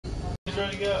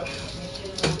running out.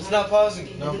 It's not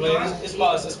pausing. No, I'm playing. It's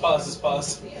paused. It's paused. It's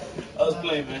paused. I was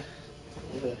playing, man.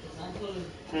 Okay.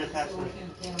 Turn the password.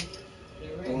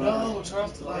 No, turn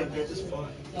off the light, man. It's fun.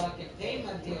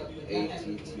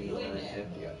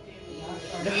 ATT9FDR.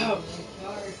 No.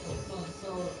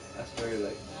 That's very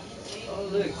like. Oh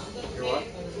look, you're what?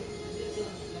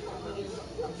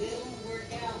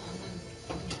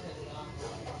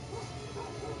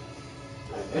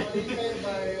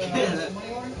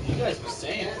 You guys be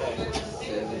saying things.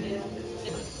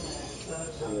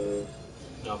 7.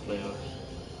 No, I'm playing.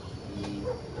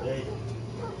 Hey.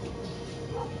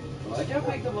 Why'd you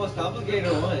pick the most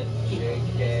complicated one?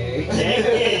 JK.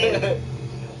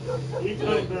 What are you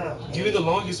talking about? Give me the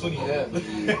longest one you have.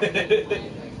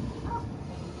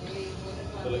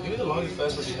 Give me the longest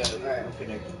password you have. Alright, I'm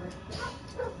connected.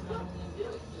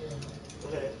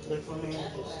 Okay, look for me.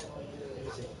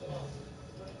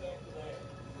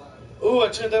 Oh, I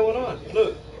turned that one on.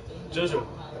 Look, Jojo.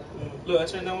 Look, I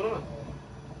turned that one on.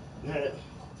 No.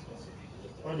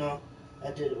 Oh no, I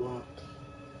did it wrong.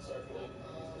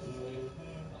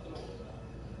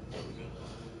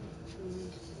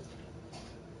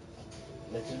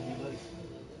 That's in you like.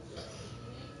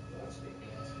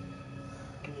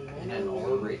 And an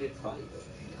overrated fight.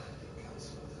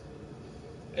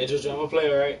 Hey, Jojo, I'm gonna play,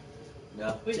 alright?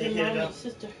 No. Where's your mom and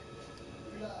sister?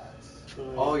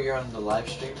 Oh, you're on the live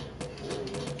stream?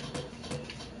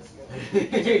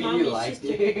 Mom You and liked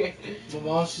sister? it? My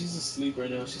mom, she's asleep right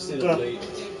now. She's staying up late.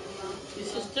 Your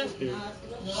sister?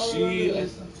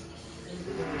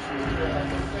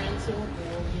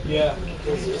 Yeah,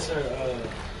 because it's her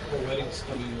wedding's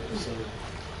coming up, so.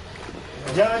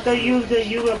 John, I thought you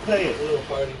were playing. A little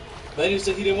party. Matthew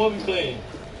said he didn't want me playing.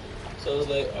 So I was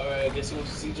like, alright, I guess he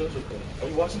wants to see Jojo play. Are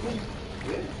you watching him?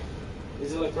 Yeah.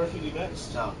 Is it like perfectly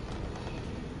matched? No.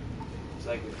 It's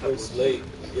like a Oh, couple. it's late.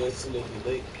 Yeah, it's a little bit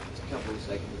late. It's a couple of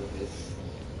seconds of this.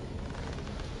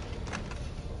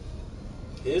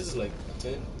 His is like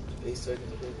 10, 8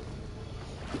 seconds.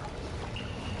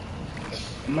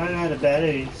 Mine had the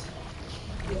batteries.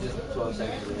 It's just 12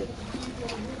 seconds of it.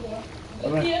 The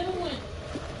other one.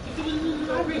 It was in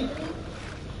the library.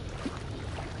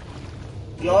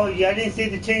 Yo, y'all didn't see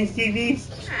the change TVs?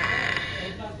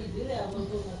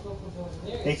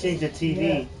 They changed the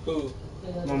TV. Who?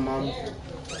 My mom.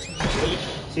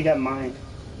 She got mine.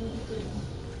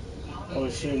 Oh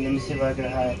shit, let me see if I can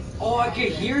hide. Oh, I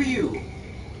can hear you!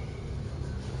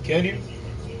 Can you?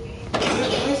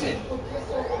 Listen!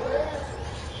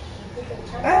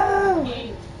 Ah!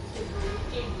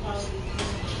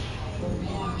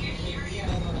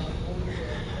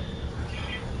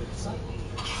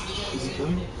 Is he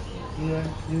coming? Yeah,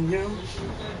 you know?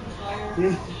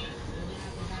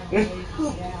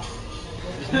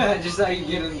 Just how you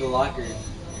get in the locker.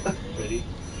 Ready?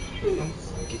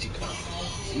 Get you caught.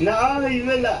 No, you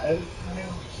will not.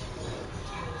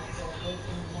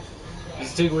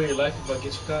 Does it take away your life if I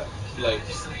get you caught? Like,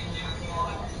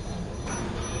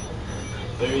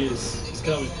 there he is. He's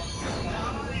coming.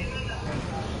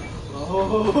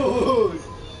 Oh!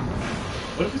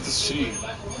 What if it's a she?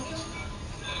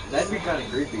 That'd be kind of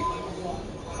creepy.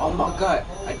 Oh my god,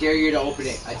 I dare you to open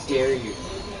it. I dare you.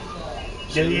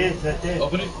 There he is, right there.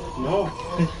 Open it? No.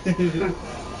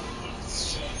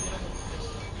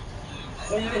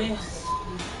 There it is.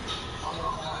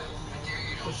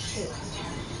 Oh shit.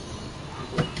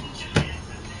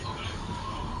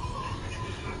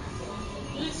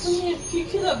 Come here,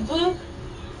 pick it up, bud.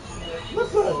 What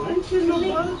bug? I ain't seen no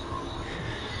bug.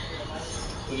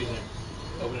 What do you think?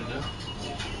 Open it now?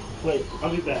 Wait, I'll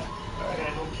be back. Alright, I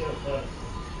don't care bug.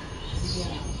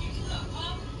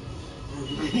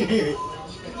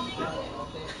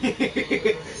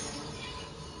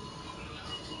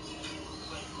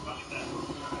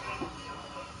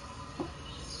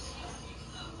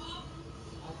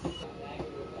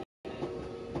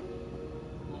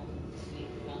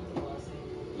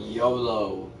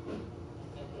 YOLO.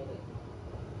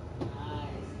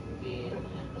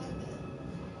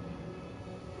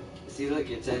 See, look,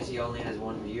 it says he only has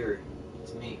one viewer.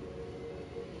 It's me.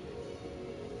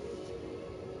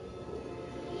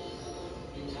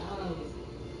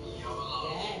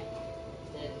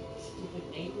 That stupid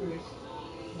neighbors,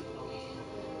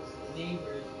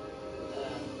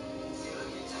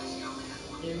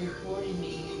 they're reporting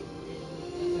me.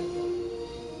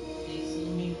 They see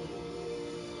me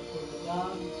with the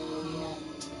dog.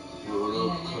 YOLO.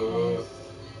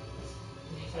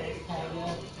 Tied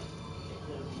up.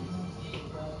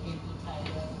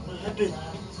 What happened?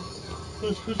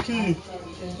 Who's killing me?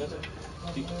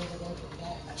 Did you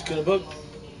kill a bug?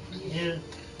 Yeah.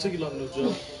 Took you long enough,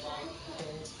 Joe.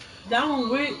 That one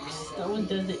works. That one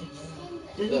doesn't.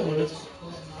 That one is.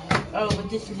 Oh, but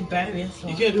this is a battery. So.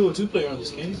 You can't do a 2-player on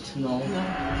this game. No. No.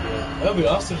 That'd be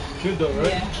awesome if you could though,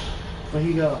 right? Yeah. Where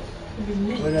he go?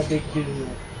 Where that big dude here?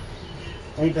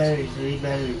 8 batteries, 8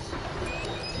 batteries.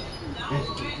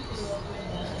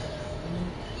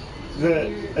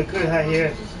 Look, I could hide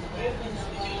here.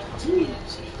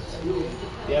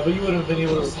 Yeah, but you wouldn't have been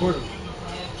able to record them.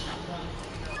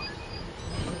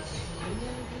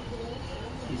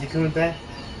 Is he coming back?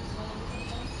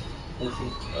 Let's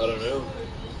see. I don't know.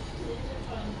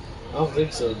 I don't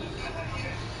think so.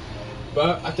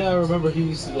 But I think I remember he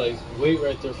used to like wait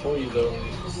right there for you though.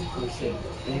 Let's see.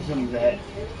 He's coming back.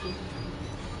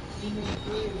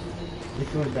 He's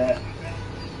coming back.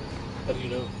 How do you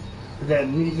know? That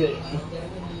music.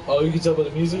 Oh, you can tell by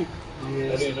the music?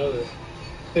 Yeah. I didn't know that.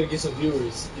 Gotta get some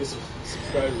viewers, get some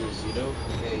subscribers, you know?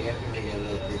 Yeah, you have to make it a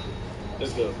little creepy.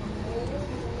 Let's go.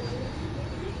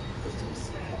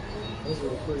 Those are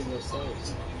recording those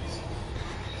sounds.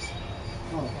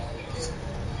 Oh.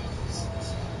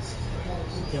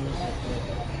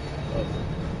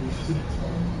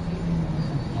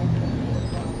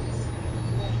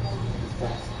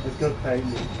 Let's go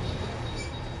crazy.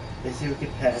 Let's see if we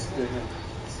can pass through him.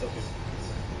 Okay.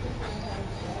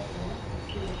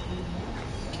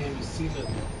 Can't even see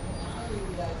nothing.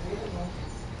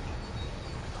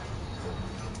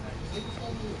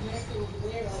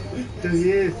 There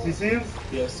he is. You see him?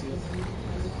 Yeah, I see it.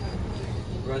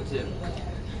 Run to him.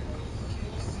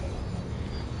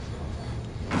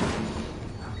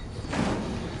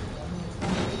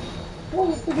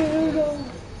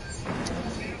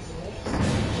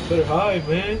 Better hide,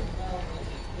 man.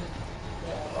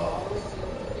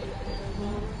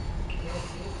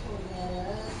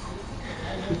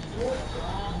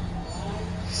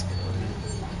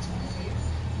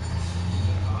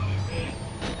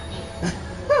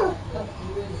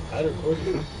 I'd record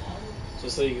him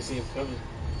just so you can see him coming.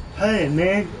 Hey,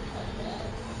 man.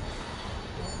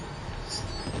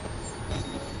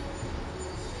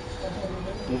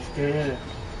 Let's go.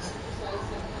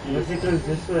 Let's see goes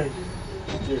this way.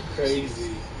 You're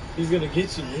crazy. He's gonna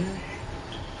get you, man.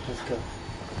 Let's go.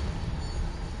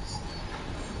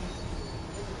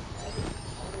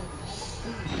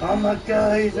 Oh my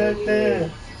god, he's right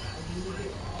there.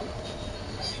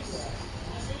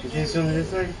 Is he coming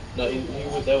this way? No, he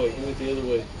went that way. He went the other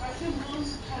way.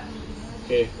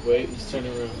 Okay, wait. He's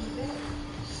turning around.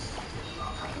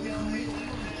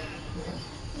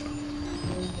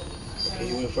 Okay,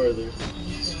 he went further.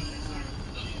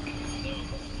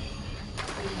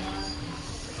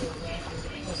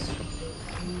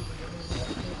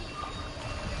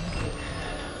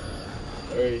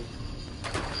 Hurry.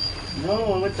 No,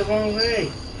 I went the wrong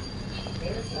way.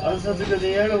 I was supposed to go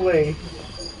the other way.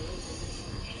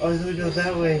 I was supposed to go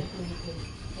that way.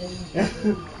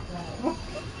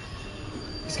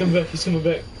 He's coming back. He's coming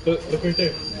back. Look right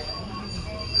there.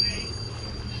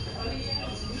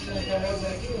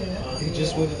 He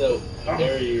just went to that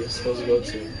area you're supposed to go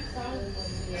to.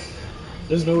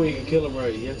 There's no way you can kill him,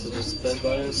 right? You have to just pass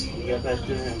by us. You got past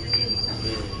through him.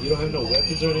 You don't have no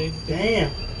weapons or anything?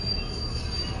 Damn.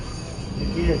 You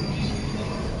did.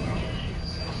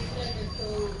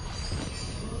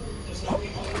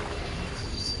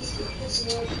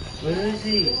 Where is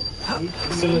he?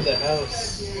 He's still in the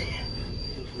house.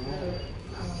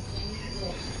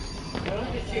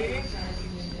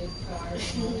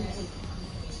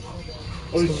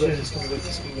 Oh He's coming shit. back. He's coming back.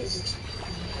 He's coming back.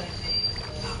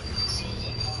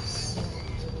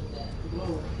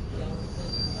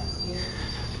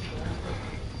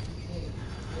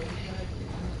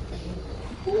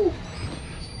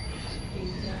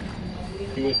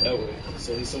 He went that way,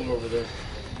 so he's somewhere over there.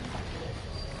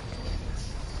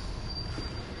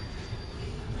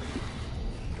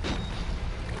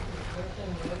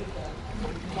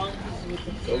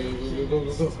 Go.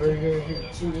 Hurry, hurry,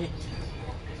 hurry.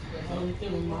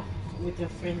 With your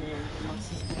friend and my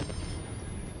sister.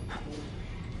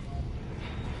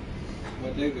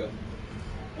 Where'd they go?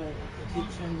 The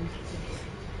Chinese.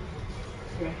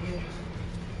 Right here.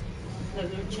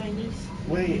 They're Chinese.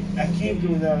 Wait, I can't go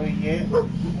that way yet.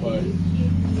 Why?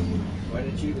 Why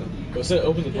did you go? Well, it said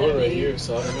open the door right here,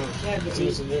 so I don't know. Yeah, but Let's see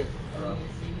what's in there.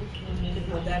 To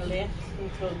go that left,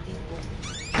 control this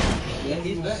Yeah,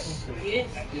 he's back. one.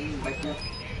 Yes. He's back there.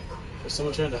 If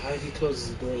someone trying to hide, he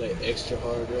closes the door like extra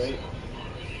hard, right?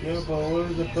 Yeah, but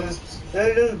where's the bus?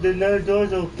 Hey, look, the another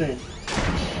door's open.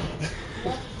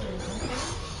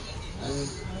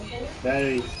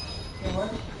 Battery.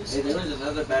 Hey, there was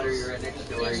another battery right next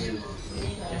to where you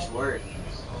just were.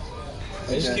 I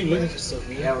just keep looking for stuff,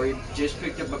 man. Yeah, where you just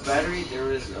picked up a battery, there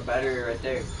was a battery right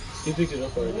there. He picked it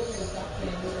up already.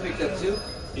 Picked up 2?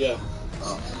 Yeah.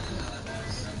 Oh.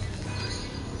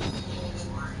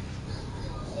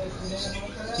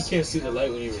 He can't see the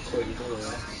light when you record. You know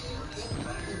that.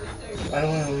 I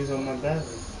don't want to leave on my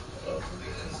bathroom. Oh.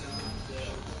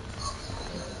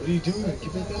 What are you doing?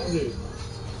 Get back out of there.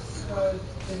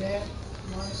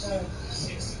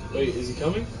 Wait, is he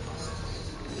coming?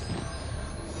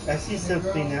 I see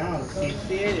something else. You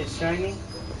see it? It's shining.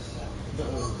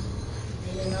 Uh-uh.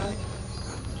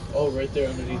 Oh, right there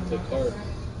underneath the cart.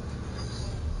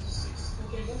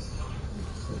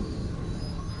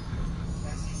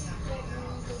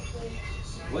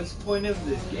 What's the point of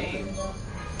this game?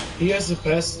 He has to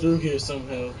pass through here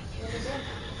somehow.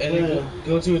 And then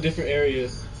go to a different area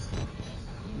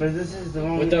But this is the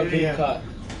wrong without area. being caught.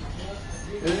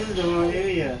 This is the wrong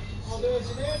area.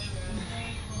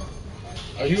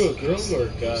 Are you a girl or a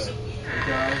guy?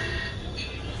 God.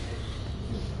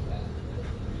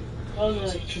 Oh,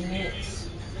 like Jeanette's.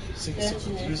 This thing is so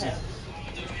confusing.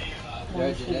 You're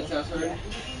at Jeanette's house already?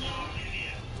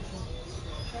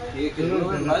 Yeah, because we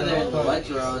went by there and the lights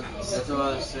were on. That's why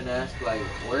I was going to ask, like,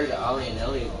 where did Ollie and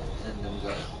Elliot and them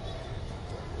go?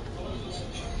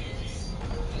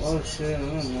 Oh shit, I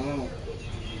don't know.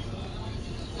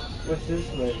 What's this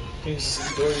way? I think it's the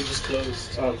door you just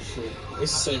closed. Oh shit.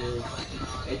 It's the same room.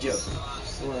 Hey, Joe,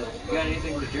 What? you got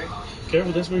anything to drink?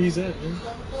 Careful, that's where he's at, man.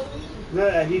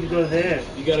 Look, I need to go there.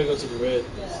 You gotta go to the red.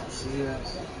 Yeah.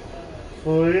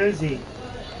 Well, where is he?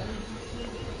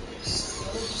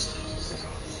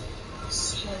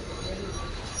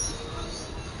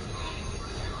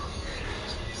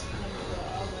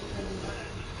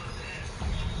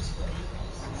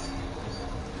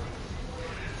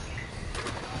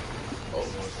 Oh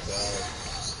my god.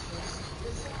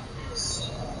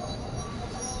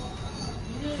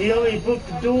 He already booked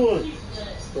the door.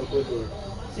 Broke what door?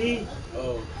 See?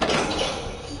 Oh.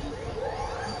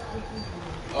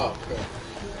 Oh, crap.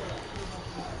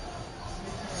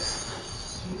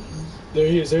 There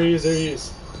he is, there he is, there he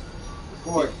is.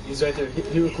 Record. He's right there. Hit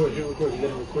record, hit record. You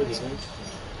gotta record this, man.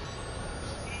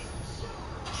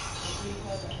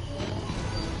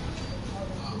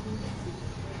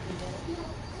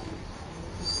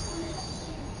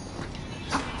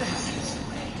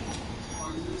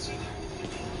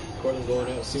 Record him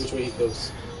going out. See which way he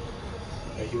goes.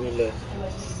 Alright, he went left.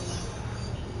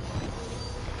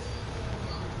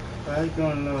 I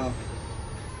don't know.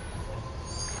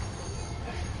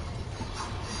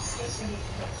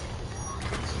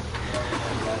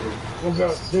 Oh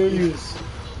god, there he is.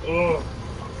 Oh.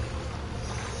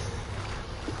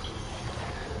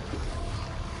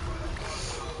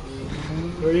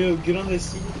 Hurry up, get on that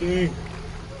stupid thing.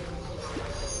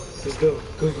 Let's go.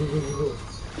 Go, go, go, go, go.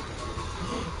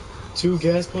 2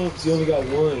 gas pumps, you only got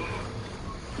 1.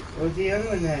 Where's the other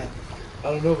one at? I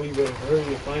don't know, but you better hurry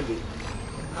and find it.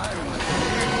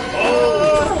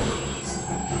 Oh!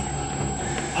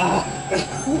 Ah!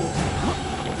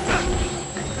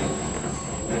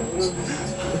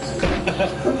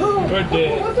 We're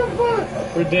dead. What the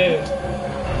fuck? We're dead.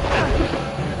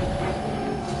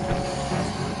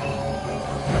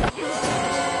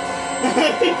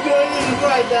 Going in before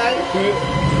I die.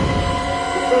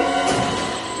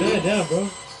 Turn it down, bro.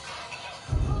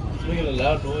 It's making a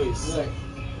loud noise.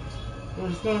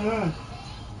 What's going on?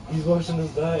 He's watching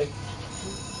us die.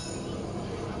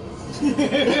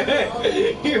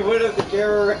 He went up the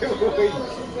camera right away.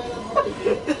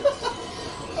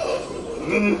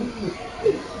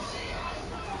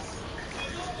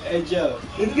 Hey, Joe.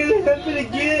 It's gonna happen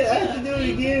again. I have to do it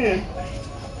again.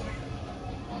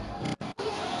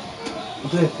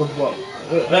 Play football.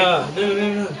 Nah,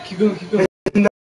 no. Keep going, keep going.